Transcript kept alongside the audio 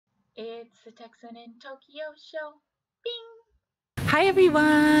It's the Texan in Tokyo show. Bing! Hi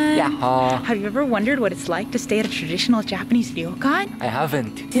everyone! Yahoo! Have you ever wondered what it's like to stay at a traditional Japanese ryokan? I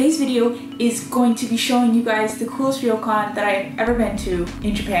haven't. Today's video is going to be showing you guys the coolest ryokan that I've ever been to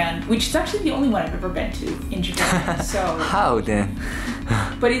in Japan, which is actually the only one I've ever been to in Japan. So How then?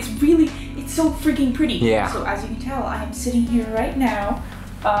 But it's so freaking pretty. Yeah. So as you can tell, I am sitting here right now.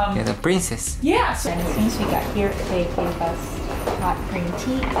 You're the princess. Yeah. So the things we got here, they gave us hot green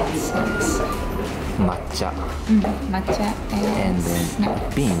tea and snacks. Matcha. Matcha And then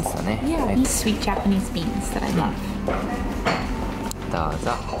snacks. beans だね。 Yeah, these sweet Japanese beans that I love. どう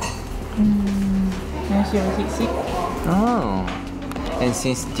ぞ。See? Oh. And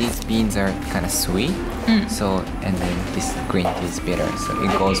since these beans are kind of sweet, so and then this green tea is bitter, so it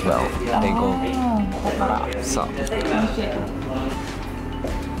goes well. They go. So.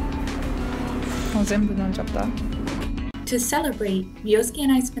 To celebrate, Ryosuke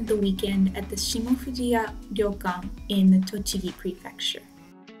and I spent the weekend at the Shimofujiya Ryokan in the Tochigi prefecture.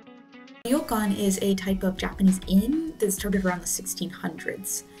 Ryokan is a type of Japanese inn that started around the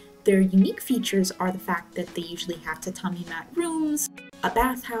 1600s. Their unique features are the fact that they usually have tatami mat rooms, a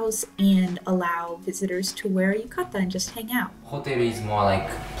bathhouse, and allow visitors to wear a yukata and just hang out. Hotel is more like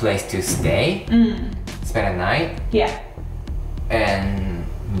place to stay, spend a night. Yeah. And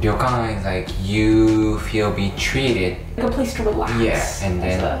ryokan is like you feel be treated. Like a place to relax. Yeah, and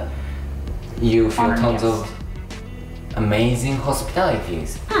then you feel tons of amazing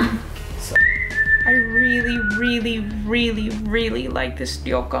hospitalities. So. I really like this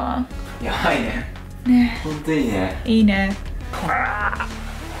ryokan. やばいね。ね。本当いいね。いいね。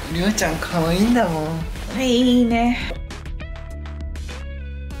りょうちゃん可愛いんだもん。いいね。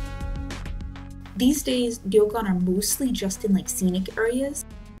These days, ryokan are mostly just in like scenic areas.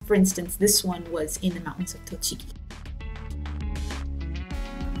 For instance, this one was in the mountains of Tochigi.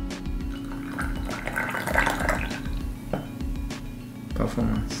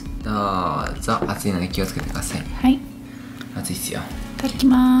 Performance. どうぞ、熱いので気をつけてください。はい。熱いっすよ。いただき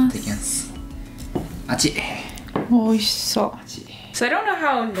ます。いただきます。熱い。美味しそう。So I don't know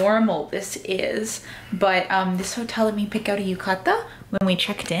how normal this is, but this hotel let me pick out a yukata when we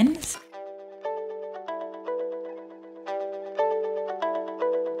checked in. こ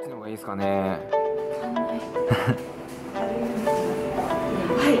っちの方がいいですかね。は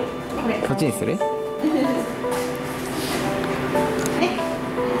い、これ。こっちにする？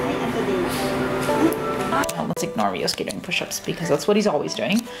 Let's ignore Ryosuke doing push-ups because that's what he's always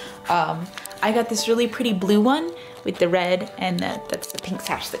doing. I got this really pretty blue one with the red and that's the pink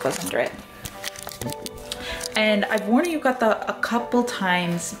sash that goes under it. And I've worn a yukata a couple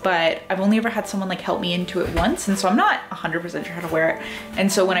times, but I've only ever had someone like help me into it once, and so I'm not 100% sure how to wear it. And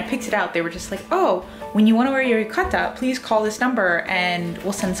so when I picked it out, they were just like, oh, when you want to wear your yukata, please call this number and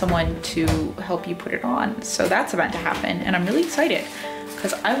we'll send someone to help you put it on. So that's about to happen, and I'm really excited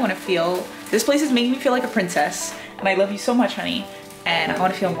because I want to feel, this place is making me feel like a princess, and I love you so much, honey, and I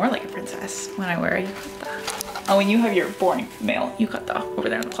want to feel more like a princess when I wear a yukata. Oh, and you have your boring male yukata over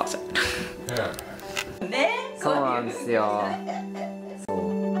there in the closet. Yeah. そうなんですよ。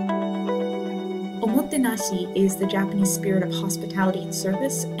Omotenashi is the Japanese spirit of hospitality and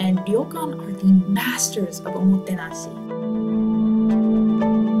service, and ryokan are the masters of omotenashi.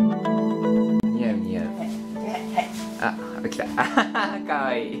 似合う似合う。あ、来た。か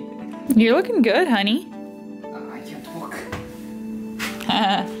わいい。You're looking good, honey. I can't talk.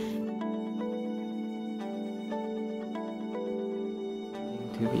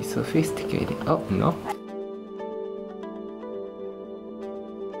 To be sophisticated. Oh, no.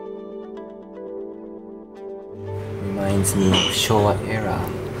 Reminds me of Showa era.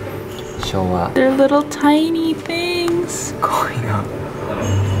 Showa. They're little tiny things.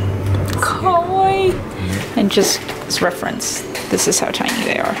 Kawaii. And just as reference, this is how tiny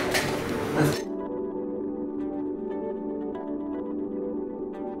they are.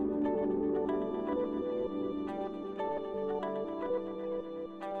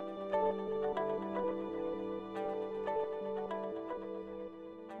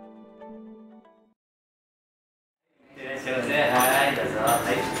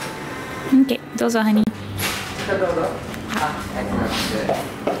 Okay, どうぞ、honey.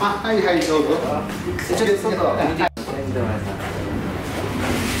 はいはいどうぞ。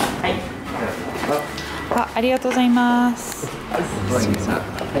ありがとうございます。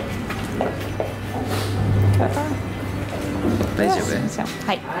大丈夫？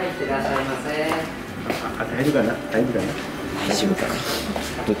はい。はい、いってらっしゃいませ。大丈夫かな？大丈夫かな？大丈夫かな。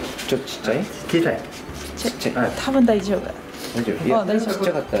ちょっとちっちゃい？小さい。ちっちゃい。多分大丈夫。大丈夫。いや、大丈夫。ちっち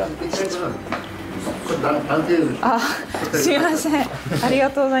ゃかったら。男性です。あ、すみません。ありが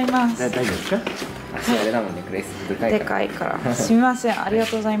とうございます。大丈夫ですか？あれだもんね、グレースでかいでから。かいから。すみません。ありが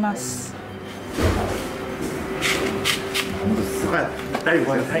とうございます。はい、大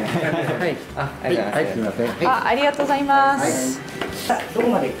丈夫です。はい、はい、あ、ありがとうございます。はい、すみません。はいあ、ありがとうございます。どこ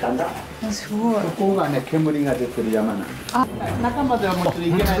まで来たんだ？すごい。ここがね、煙が出てる山なんです。あ、中まではもちろ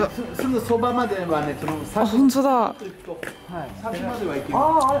ん行けない。すぐそばまではね、そのあ、本当だ。はい、先までは行ける。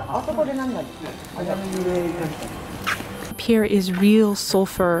あそこで何がですね。Here is real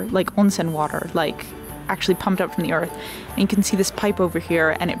sulfur, like onsen water, like actually pumped up from the earth. And you can see this pipe over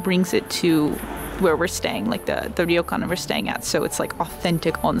here, and it brings it to where we're staying, like the ryokan we're staying at. So it's like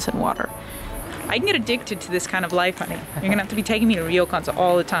authentic onsen water. I can get addicted to this kind of life, honey. You're gonna have to be taking me to ryokans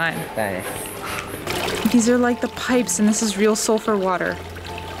all the time. だね。 These are like the pipes, and this is real sulfur water.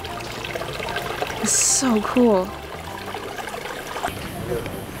 It's so cool.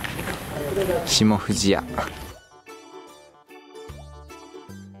 下藤屋。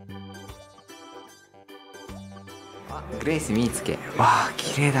グレース見つけ。わあ、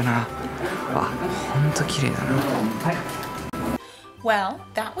綺麗だな。わ、ほんと綺麗だな。 Well,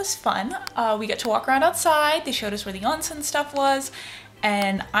 that was fun. We got to walk around outside. They showed us where the onsen stuff was.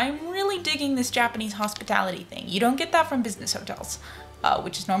 And I'm really digging this Japanese hospitality thing. You don't get that from business hotels,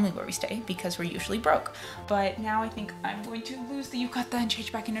 which is normally where we stay because we're usually broke. But now I think I'm going to lose the yukata and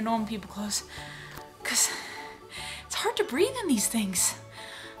change back into normal people clothes. Because it's hard to breathe in these things.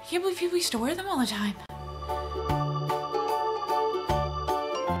 I can't believe people used to wear them all the time.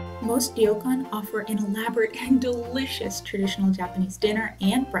 Most ryokan offer an elaborate and delicious traditional Japanese dinner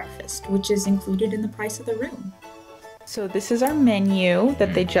and breakfast, which is included in the price of the room. So this is our menu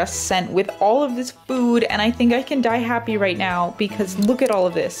that they just sent with all of this food, and I think I can die happy right now because look at all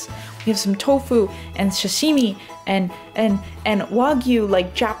of this. We have some tofu and sashimi and wagyu,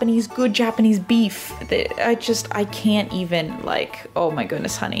 like Japanese, good Japanese beef. I can't even, like, oh my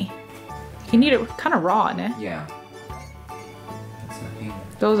goodness, honey. You need it kind of raw, ne? Yeah. That's okay.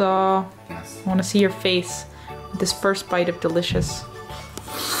 Those are. Yes. I want to see your face with this first bite of delicious.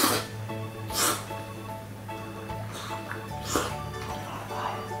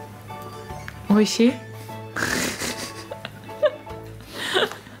 Oishii?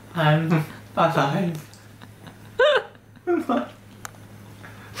 I'm alive.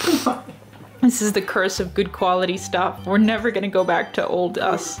 This is the curse of good quality stuff. We're never gonna go back to old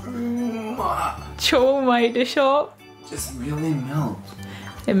us. Chomai desho? Just really melt.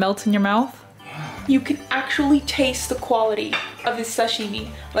 It melts in your mouth? You can actually taste the quality of this sashimi.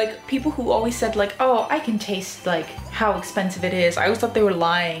 Like, people who always said like, oh, I can taste like how expensive it is. I always thought they were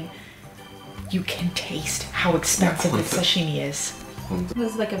lying. You can taste how expensive this sashimi is.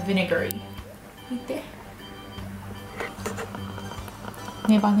 This is like a vinegary.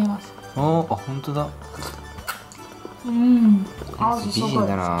 Neba. おー、あ、ほんとだ。Mmm. 美人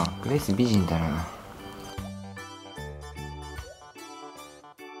だな。グレース美人だな。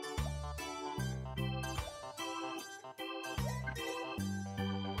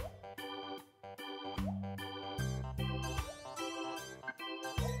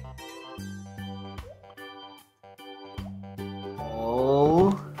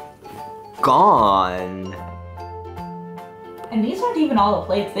Oh, gone. And these aren't even all the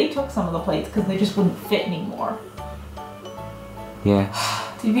plates. They took some of the plates because they just wouldn't fit anymore. Yeah.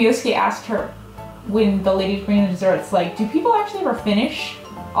 Ryosuke asked her when the lady was bringing the desserts, like, do people actually ever finish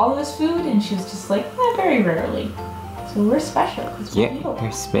all of this food? And she was just like, very rarely. So we're special because we're Yeah,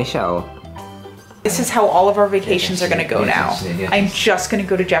 you're special. This is how all of our vacations are gonna go now. I'm just gonna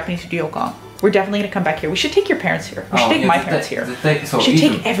go to Japanese ryokan. We're definitely gonna come back here. We should take your parents here. We should take my parents here. We should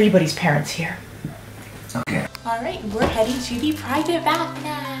take everybody's parents here. Okay. Alright, we're heading to the private bath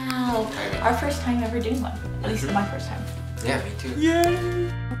now. Our first time ever doing one. At least my first time. Yeah, me too. Yay!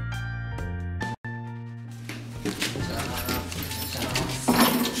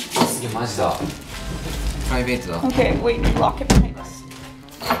 Okay, wait, lock it behind us.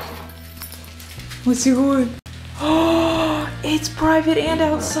 What's it good? Oh, it's private and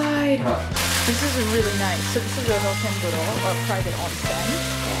outside. This is really nice. So this is a Ryokan or private onsen.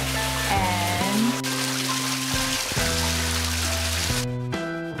 And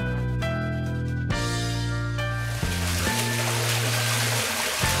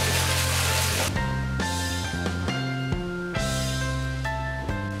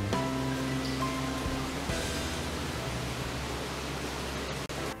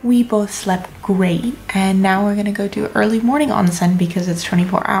we both slept great, and now we're gonna go do early morning onsen because it's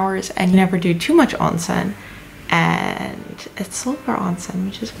 24 hours and you never do too much onsen, and it's sulfur onsen,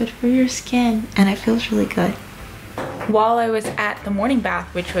 which is good for your skin, and it feels really good. while I was at the morning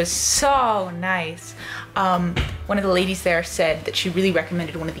bath, which was so nice, one of the ladies there said that she really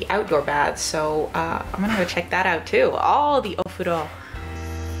recommended one of the outdoor baths, so I'm gonna go check that out too. All the ofuro.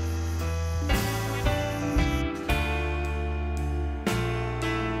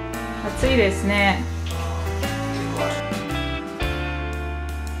 It's 暑いですね。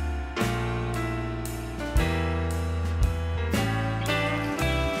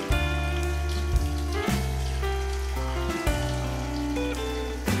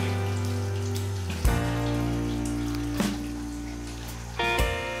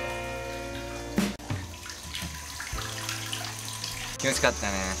気持ちよかった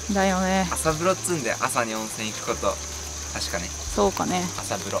ね。だよね。朝風呂っつんで朝に温泉行くこと。確かね。そうかね。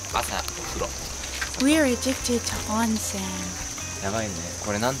朝風呂、朝お風呂。We are addicted to onsen. やばいね。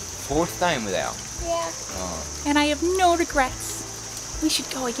これ4th time だよ。Yeah. And I have no regrets. We should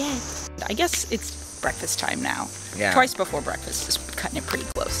go again. I guess it's breakfast time now. Yeah. Twice before breakfast is cutting it pretty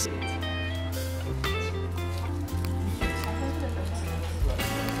close.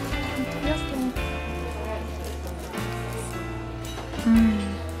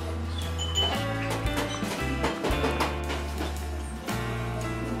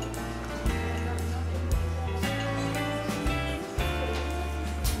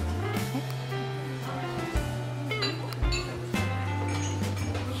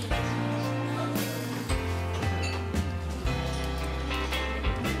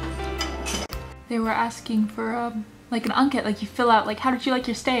 They were asking for like an anket, like you fill out like how did you like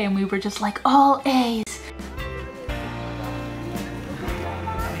your stay, and we were just like all A's.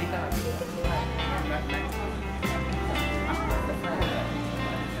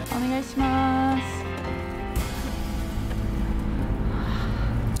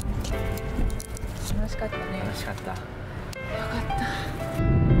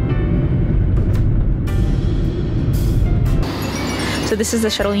 So this is the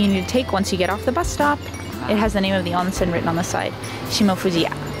shuttle you need to take once you get off the bus stop. It has the name of the onsen written on the side,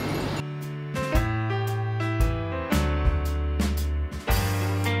 Shimofujiya.